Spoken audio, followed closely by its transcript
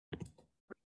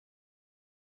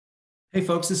Hey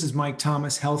folks, this is Mike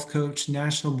Thomas, health coach,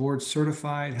 national board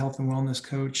certified health and wellness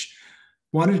coach.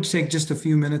 Wanted to take just a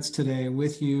few minutes today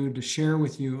with you to share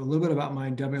with you a little bit about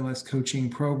my WLS coaching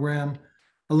program,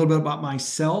 a little bit about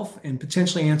myself, and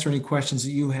potentially answer any questions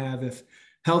that you have if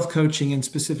health coaching and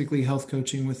specifically health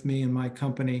coaching with me and my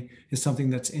company is something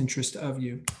that's interest of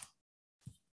you.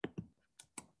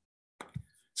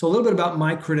 So a little bit about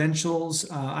my credentials.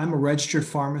 I'm a registered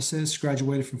pharmacist,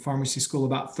 graduated from pharmacy school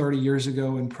about 30 years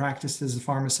ago and practiced as a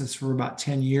pharmacist for about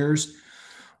 10 years.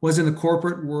 Was in the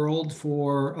corporate world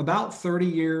for about 30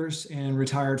 years and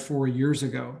retired 4 years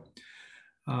ago.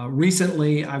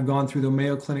 Recently, I've gone through the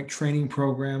Mayo Clinic training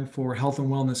program for health and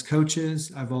wellness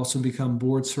coaches. I've also become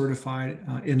board certified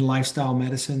in lifestyle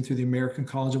medicine through the American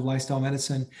College of Lifestyle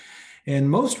Medicine. And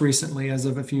most recently, as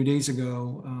of a few days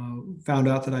ago, found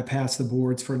out that I passed the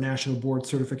boards for national board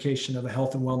certification of a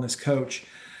health and wellness coach.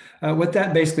 What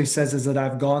that basically says is that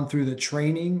I've gone through the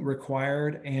training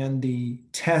required and the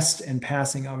test and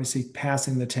obviously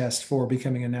passing the test for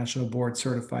becoming a national board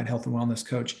certified health and wellness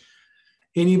coach.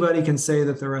 Anybody can say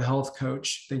that they're a health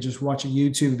coach. They just watch a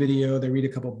YouTube video, they read a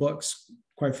couple books.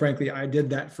 Quite frankly, I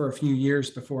did that for a few years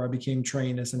before I became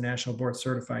trained as a national board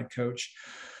certified coach.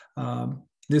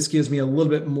 This gives me a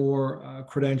little bit more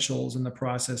credentials in the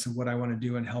process of what I want to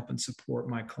do and help and support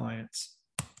my clients.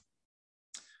 A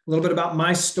little bit about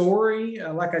my story.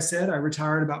 Like I said, I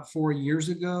retired about 4 years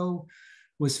ago,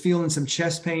 was feeling some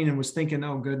chest pain and was thinking,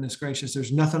 oh, goodness gracious,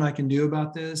 there's nothing I can do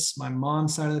about this. My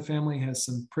mom's side of the family has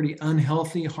some pretty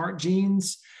unhealthy heart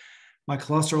genes. My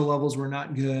cholesterol levels were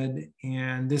not good.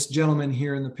 And this gentleman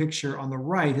here in the picture on the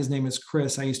right, his name is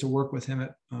Chris. I used to work with him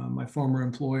at my former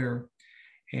employer.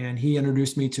 And he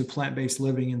introduced me to plant-based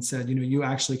living and said, you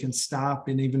actually can stop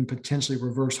and even potentially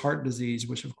reverse heart disease,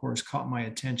 which of course caught my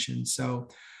attention. So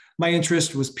my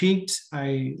interest was piqued.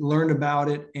 I learned about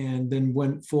it and then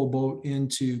went full boat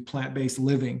into plant-based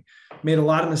living. Made a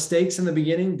lot of mistakes in the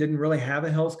beginning, didn't really have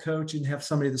a health coach, didn't have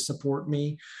somebody to support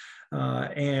me.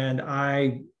 And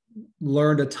I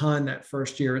learned a ton that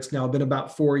first year. It's now been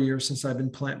about 4 years since I've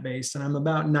been plant-based, and I'm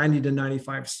about 90 to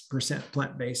 95%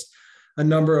 plant-based. I'm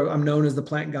known as the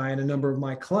plant guy, and a number of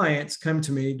my clients come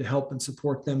to me to help and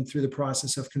support them through the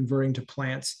process of converting to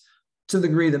plants to the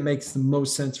degree that makes the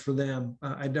most sense for them.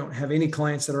 I don't have any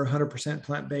clients that are 100%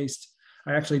 plant-based.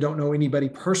 I actually don't know anybody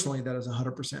personally that is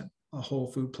 100% a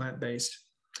whole food plant-based.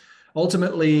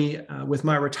 Ultimately, with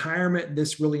my retirement,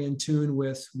 this really in tune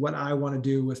with what I want to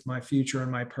do with my future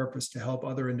and my purpose to help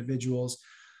other individuals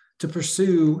to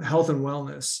pursue health and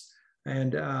wellness.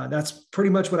 And that's pretty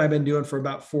much what I've been doing for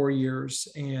about 4 years.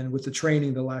 And with the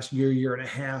training the last year and a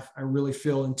half, I really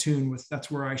feel in tune with that's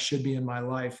where I should be in my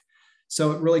life.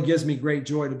 So it really gives me great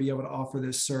joy to be able to offer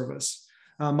this service.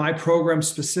 My program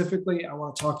specifically, I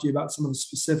want to talk to you about some of the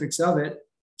specifics of it.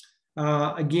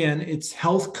 Again, it's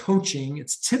health coaching.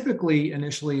 It's typically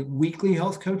initially weekly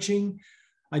health coaching.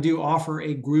 I do offer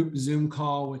a group Zoom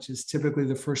call, which is typically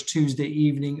the first Tuesday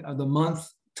evening of the month,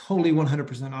 totally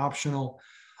 100% optional.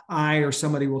 I or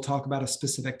somebody will talk about a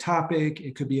specific topic.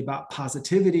 It could be about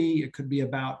positivity. It could be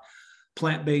about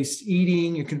plant-based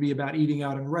eating. It could be about eating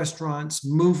out in restaurants,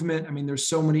 movement. I mean, there's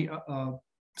so many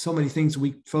things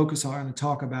we focus on and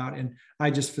talk about, and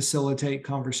I just facilitate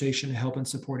conversation to help and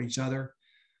support each other.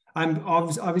 I'm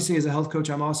obviously as a health coach,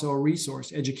 I'm also a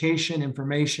resource, education,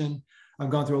 information. I've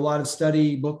gone through a lot of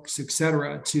study, books, et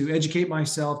cetera, to educate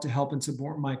myself to help and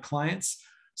support my clients.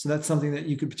 So that's something that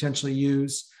you could potentially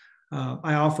use.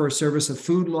 I offer a service of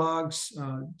food logs.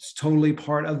 It's totally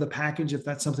part of the package if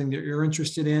that's something that you're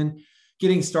interested in.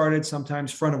 Getting started,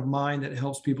 sometimes front of mind, that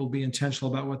helps people be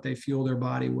intentional about what they fuel their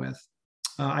body with.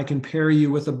 I can pair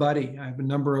you with a buddy. I have a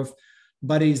number of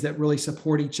buddies that really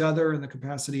support each other in the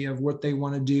capacity of what they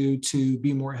want to do to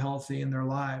be more healthy in their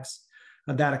lives.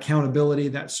 That accountability,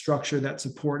 that structure, that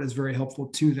support is very helpful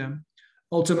to them.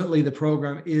 Ultimately, the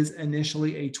program is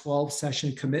initially a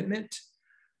 12-session commitment.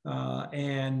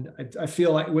 And I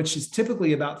feel like, which is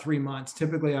typically about 3 months.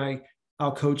 Typically,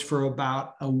 I'll coach for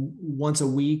about once a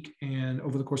week, and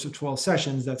over the course of 12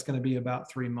 sessions, that's going to be about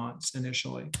 3 months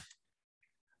initially.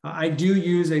 I do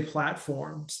use a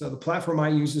platform. So the platform I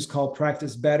use is called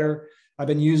Practice Better. I've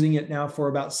been using it now for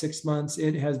about 6 months.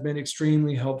 It has been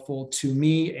extremely helpful to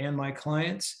me and my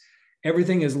clients.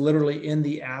 Everything is literally in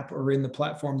the app or in the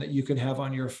platform that you can have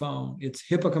on your phone. It's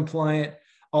HIPAA compliant.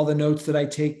 All the notes that I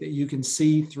take that you can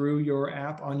see through your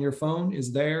app on your phone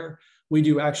is there. We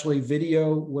do actually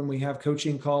video when we have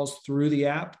coaching calls through the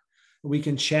app. We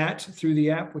can chat through the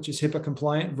app, which is HIPAA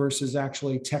compliant versus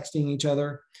actually texting each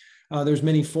other. There's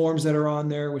many forms that are on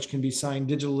there, which can be signed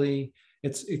digitally.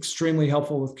 It's extremely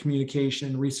helpful with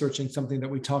communication, researching something that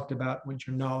we talked about with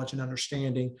your knowledge and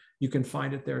understanding. You can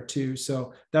find it there too.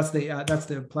 So that's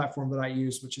the platform that I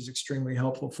use, which is extremely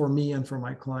helpful for me and for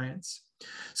my clients.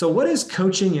 So what is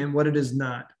coaching and what it is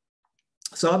not?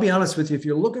 So I'll be honest with you, if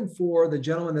you're looking for the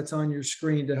gentleman that's on your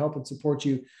screen to help and support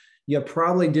you, you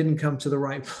probably didn't come to the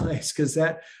right place, because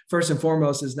that, first and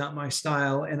foremost, is not my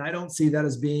style. And I don't see that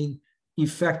as being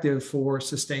effective for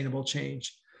sustainable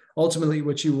change. Ultimately,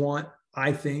 what you want,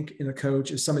 I think, in a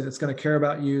coach is somebody that's going to care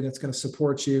about you, that's going to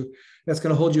support you, that's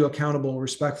going to hold you accountable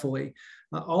respectfully.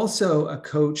 Also, a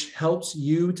coach helps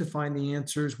you to find the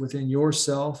answers within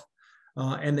yourself,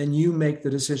 and then you make the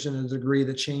decision and degree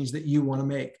the change that you want to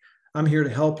make. I'm here to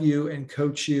help you and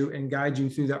coach you and guide you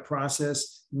through that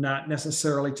process, not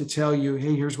necessarily to tell you,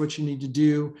 hey, here's what you need to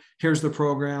do. Here's the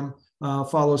program,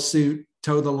 follow suit,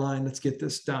 toe the line, let's get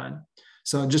this done.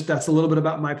 So just that's a little bit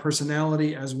about my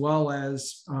personality, as well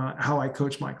as how I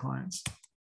coach my clients.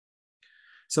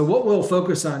 So what we'll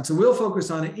focus on. So we'll focus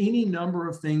on any number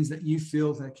of things that you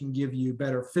feel that can give you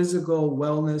better physical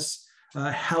wellness,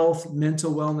 health,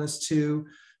 mental wellness too.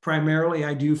 Primarily,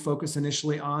 I do focus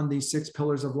initially on these 6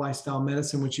 pillars of lifestyle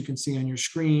medicine, which you can see on your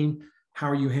screen. How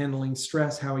are you handling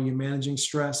stress? How are you managing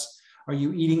stress? Are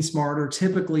you eating smarter?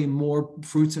 Typically more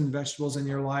fruits and vegetables in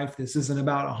your life. This isn't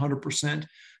about 100%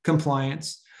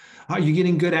 compliance. Are you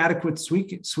getting good, adequate,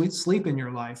 sweet sleep in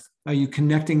your life? Are you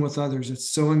connecting with others? It's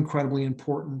so incredibly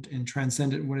important and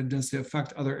transcendent what it does to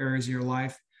affect other areas of your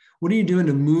life. What are you doing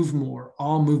to move more?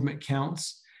 All movement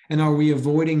counts. And are we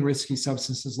avoiding risky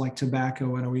substances like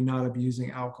tobacco, and are we not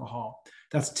abusing alcohol?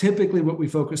 That's typically what we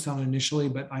focused on initially,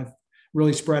 but I've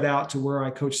really spread out to where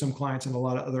I coach some clients in a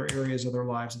lot of other areas of their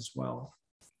lives as well.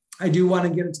 I do want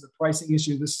to get into the pricing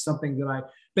issue. This is something that I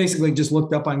basically just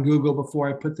looked up on Google before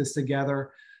I put this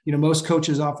together. You know, most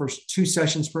coaches offer 2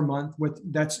 sessions per month.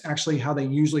 That's actually how they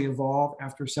usually evolve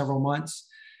after several months.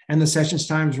 And the sessions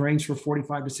times range for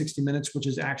 45 to 60 minutes, which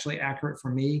is actually accurate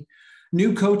for me.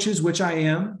 New coaches, which I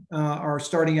am, are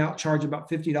starting out, charge about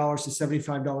 $50 to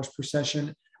 $75 per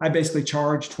session. I basically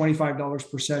charge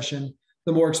 $25 per session.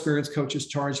 The more experienced coaches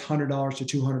charge $100 to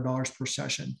 $200 per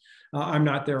session. I'm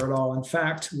not there at all. In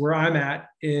fact, where I'm at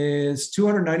is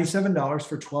 $297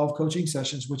 for 12 coaching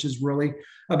sessions, which is really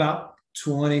about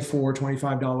 $24,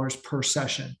 $25 per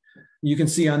session. You can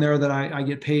see on there that I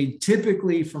get paid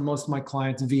typically for most of my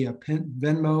clients via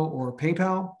Venmo or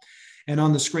PayPal. And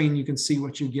on the screen, you can see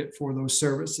what you get for those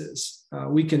services.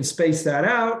 We can space that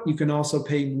out. You can also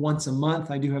pay once a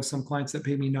month. I do have some clients that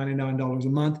pay me $99 a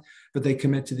month, but they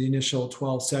commit to the initial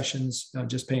 12 sessions,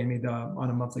 just paying me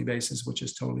on a monthly basis, which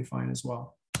is totally fine as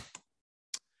well.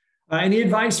 Any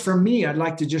advice from me? I'd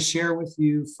like to just share with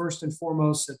you, first and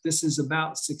foremost, that this is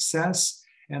about success.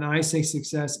 And I say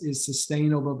success is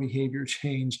sustainable behavior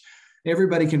change.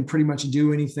 Everybody can pretty much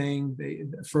do anything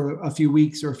for a few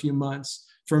weeks or a few months.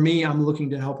 For me, I'm looking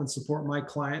to help and support my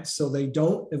clients so they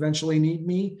don't eventually need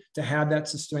me to have that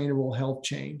sustainable health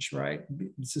change, right?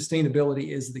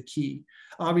 Sustainability is the key.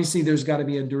 Obviously, there's got to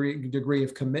be a degree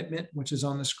of commitment, which is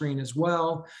on the screen as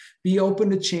well. Be open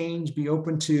to change, be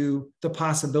open to the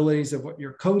possibilities of what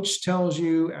your coach tells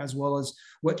you, as well as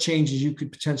what changes you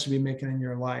could potentially be making in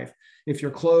your life. If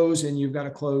you're closed and you've got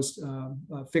a closed,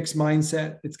 fixed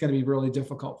mindset, it's going to be really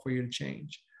difficult for you to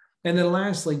change. And then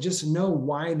lastly, just know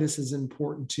why this is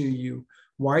important to you.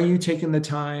 Why are you taking the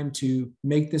time to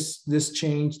make this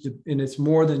change? And it's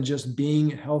more than just being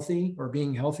healthy or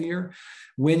being healthier.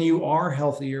 When you are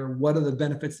healthier, what are the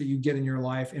benefits that you get in your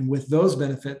life? And with those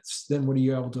benefits, then what are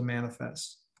you able to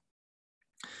manifest?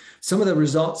 Some of the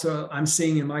results I'm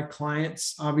seeing in my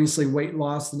clients, obviously weight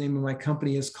loss, the name of my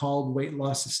company is called Weight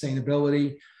Loss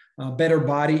Sustainability. Better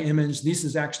body image. This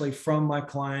is actually from my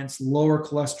clients: lower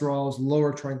cholesterols,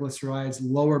 lower triglycerides,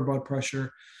 lower blood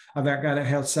pressure. I've got to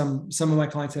have some of my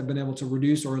clients have been able to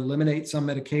reduce or eliminate some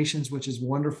medications, which is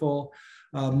wonderful.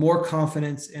 More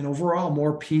confidence and overall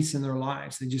more peace in their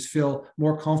lives. They just feel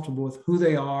more comfortable with who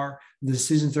they are, the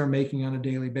decisions they're making on a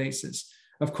daily basis.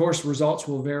 Of course, results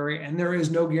will vary and there is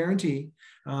no guarantee,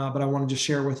 but I want to just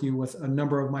share with you with a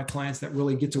number of my clients that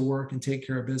really get to work and take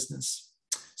care of business.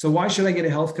 So why should I get a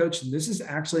health coach? And this is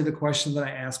actually the question that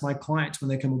I ask my clients when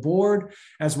they come aboard,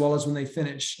 as well as when they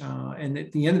finish. And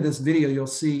at the end of this video, you'll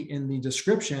see in the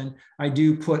description, I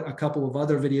do put a couple of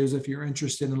other videos if you're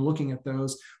interested in looking at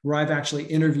those, where I've actually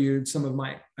interviewed some of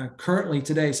my, currently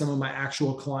today, some of my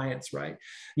actual clients, right?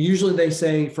 Usually they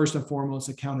say, first and foremost,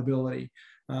 accountability.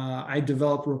 I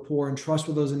develop rapport and trust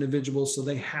with those individuals so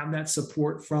they have that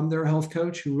support from their health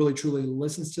coach who really truly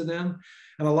listens to them.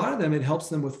 And a lot of them, it helps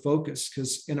them with focus,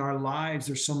 because in our lives,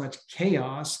 there's so much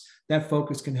chaos that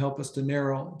focus can help us to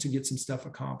narrow to get some stuff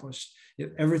accomplished. If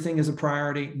everything is a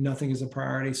priority, nothing is a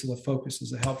priority. So the focus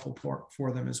is a helpful part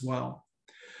for them as well.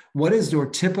 What is your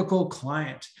typical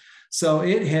client? So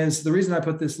it has, the reason I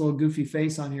put this little goofy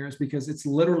face on here is because it's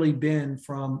literally been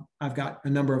from, I've got a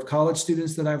number of college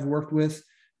students that I've worked with,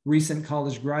 recent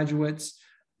college graduates,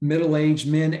 middle-aged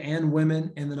men and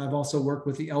women, and then I've also worked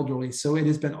with the elderly. So it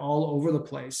has been all over the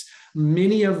place.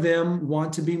 Many of them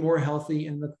want to be more healthy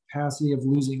in the capacity of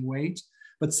losing weight,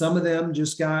 but some of them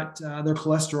just got their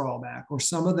cholesterol back, or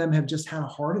some of them have just had a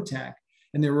heart attack,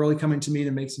 and they're really coming to me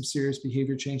to make some serious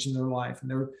behavior change in their life. And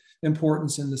their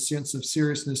importance and the sense of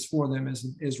seriousness for them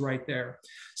is right there.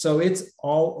 So it's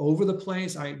all over the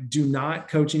place. I do not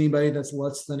coach anybody that's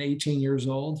less than 18 years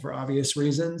old for obvious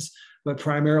reasons, but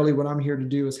primarily what I'm here to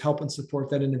do is help and support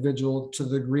that individual to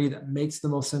the degree that makes the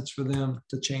most sense for them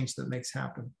to change that makes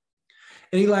happen.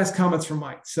 Any last comments from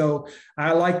Mike? So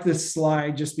I like this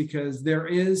slide just because there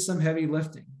is some heavy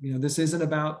lifting. You know, this isn't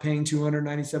about paying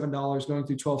 $297, going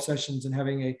through 12 sessions and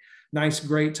having a nice,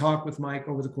 great talk with Mike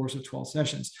over the course of 12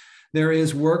 sessions. There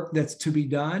is work that's to be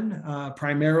done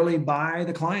primarily by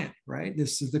the client, right?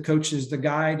 This is the coach is the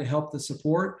guy to help the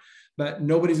support, but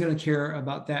nobody's going to care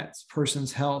about that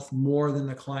person's health more than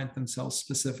the client themselves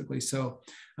specifically. So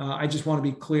I just want to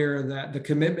be clear that the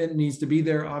commitment needs to be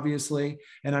there, obviously,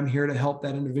 and I'm here to help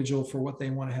that individual for what they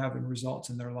want to have in results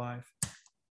in their life.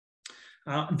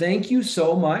 Thank you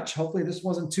so much. Hopefully this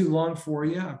wasn't too long for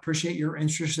you. I appreciate your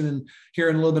interest in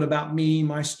hearing a little bit about me,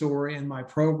 my story, and my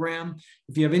program.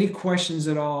 If you have any questions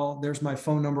at all, there's my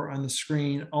phone number on the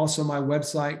screen. Also my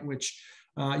website, which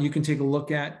you can take a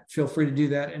look at. Feel free to do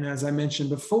that. And as I mentioned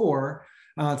before,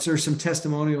 there's some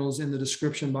testimonials in the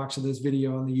description box of this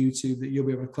video on the YouTube that you'll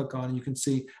be able to click on. And you can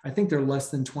see, I think they're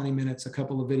less than 20 minutes, a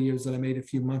couple of videos that I made a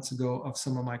few months ago of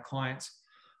some of my clients.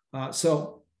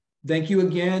 So thank you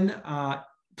again.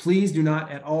 Please do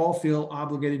not at all feel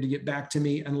obligated to get back to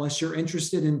me unless you're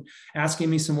interested in asking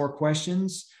me some more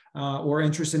questions or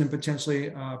interested in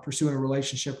potentially pursuing a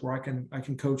relationship where I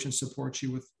can coach and support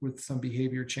you with some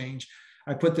behavior change.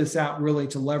 I put this out really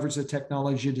to leverage the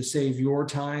technology to save your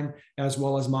time as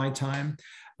well as my time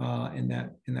in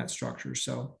that structure.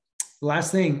 So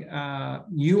last thing,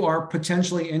 you are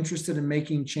potentially interested in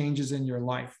making changes in your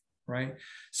life, right?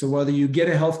 So whether you get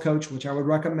a health coach, which I would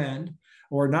recommend,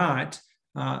 or not,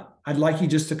 I'd like you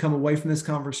just to come away from this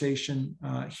conversation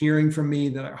hearing from me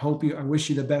that I wish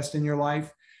you the best in your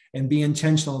life and be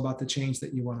intentional about the change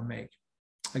that you want to make.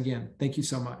 Again, thank you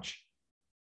so much.